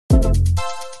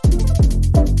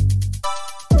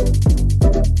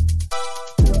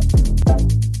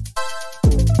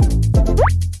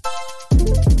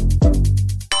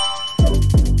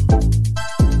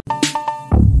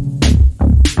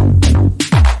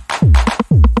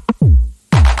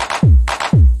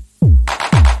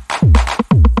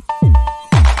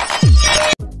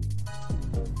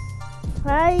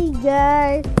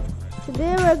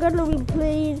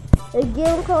a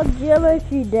game called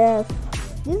Geometry Dash.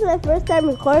 This is my first time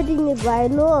recording it, but I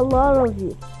know a lot of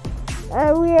it.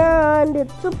 And we are on the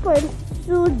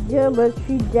 2.2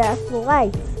 Geometry Dash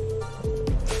Lite.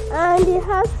 And it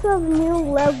has some new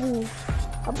levels,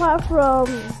 apart from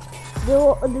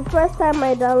the first time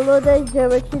I downloaded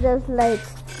Geometry Dash Lite,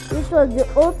 which was the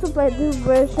old 2.2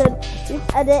 version, which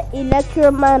added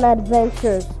Electroman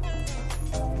Adventures.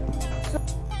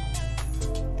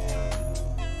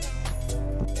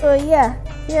 So yeah,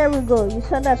 here we go. You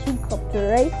saw that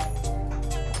helicopter, right?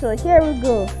 So here we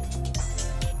go.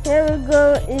 Here we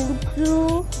go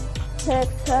into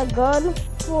Hexagon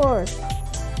 4.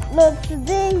 Now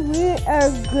today we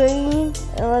are going,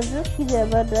 I was just kidding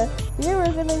about that. Today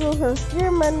we're gonna go from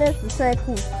Fear Madness to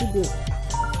Cycles today.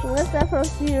 So let's start from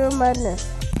Fear Madness.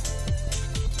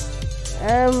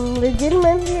 I'm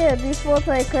legitimately a default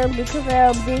icon because I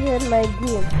updated my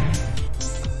game.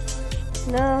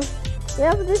 Now we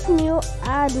have this new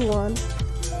ad one.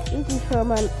 This is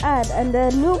from an ad, and there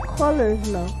are new colors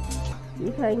now.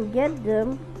 You can get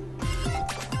them.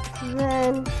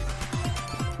 Then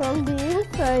from the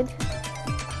inside,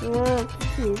 you want to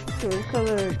see it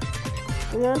colored.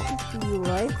 You want to see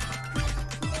white.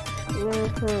 You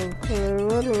want to color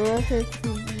one. You want it to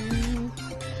be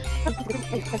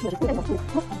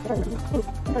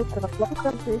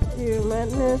Fear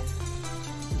Madness.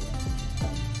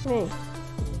 Hey.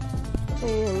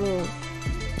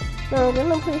 So I'm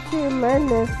gonna play Fear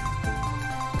Madness.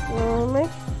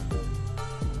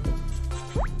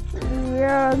 We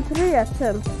are on 3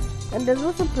 attempts, and there's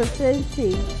also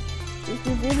percentage. If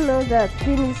you didn't know that,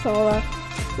 Fimisola.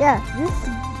 Yeah,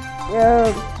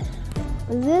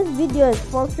 this video is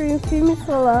sponsoring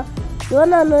Fimisola, the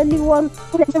one and only one,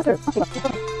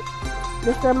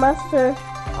 Mr. Master,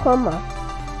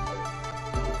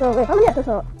 So wait, how many attempts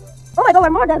are? Oh my god, we're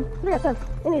more than 3 attempts.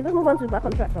 Anyway, let's move on to back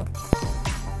on track now.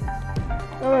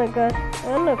 Oh my god,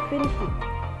 I'm gonna finish it.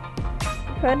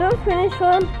 If I don't finish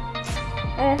one,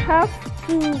 I have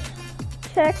to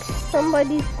check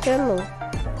somebody's channel.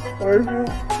 Why are you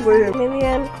playing? Maybe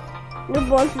I'm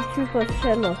newborn to Trooper's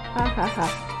channel. Ha ha ha.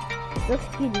 Just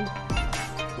kidding.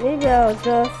 Maybe I'll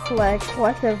just like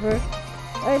whatever.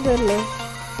 I don't know.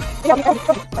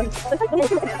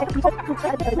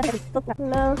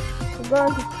 Now we're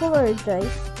going to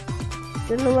polarize.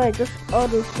 Don't know why I just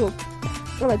auto scope.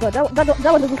 Oh my god, that one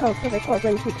doesn't count because I caught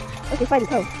very quick. Okay, fine, it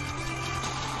counts.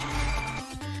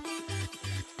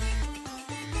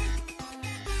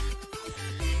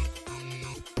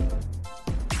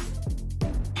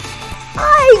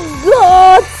 I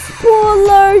got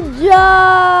polarized!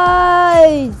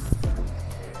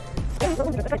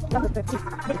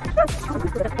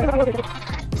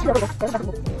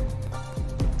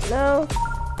 No.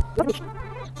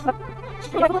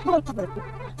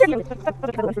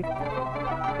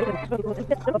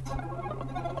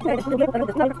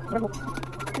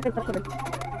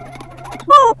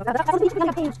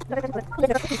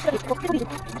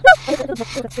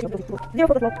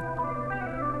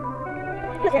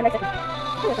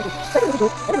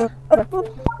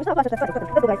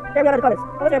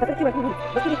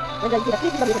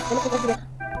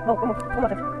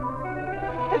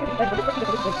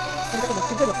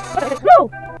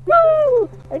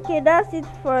 Okay, that's it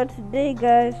for today,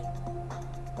 guys.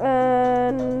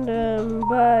 And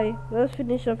bye. Let's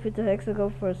finish up with the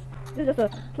hexagon first. This is just a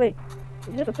play.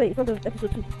 It's just a play. It's not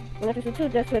episode 2. In episode 2,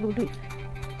 that's when we do it.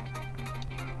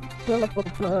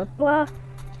 Blah.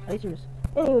 Are you serious?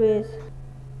 Anyways,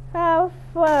 have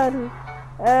fun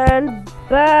and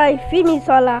bye,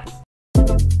 Fimisola.